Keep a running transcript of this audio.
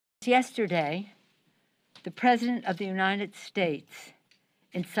Yesterday, the President of the United States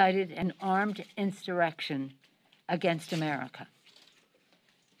incited an armed insurrection against America.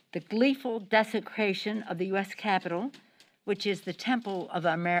 The gleeful desecration of the U.S. Capitol, which is the temple of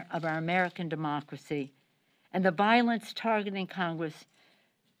our American democracy, and the violence targeting Congress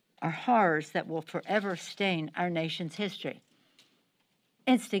are horrors that will forever stain our nation's history,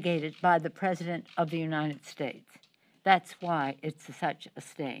 instigated by the President of the United States. That's why it's such a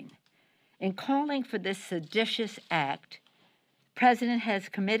stain. In calling for this seditious act, the President has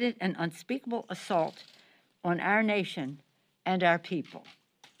committed an unspeakable assault on our nation and our people.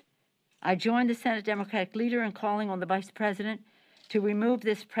 I join the Senate Democratic leader in calling on the Vice President to remove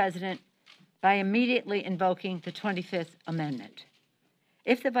this President by immediately invoking the 25th Amendment.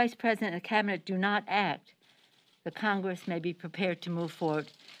 If the Vice President and the Cabinet do not act, the Congress may be prepared to move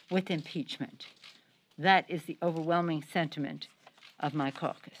forward with impeachment. That is the overwhelming sentiment of my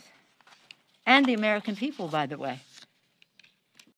caucus. And the American people, by the way.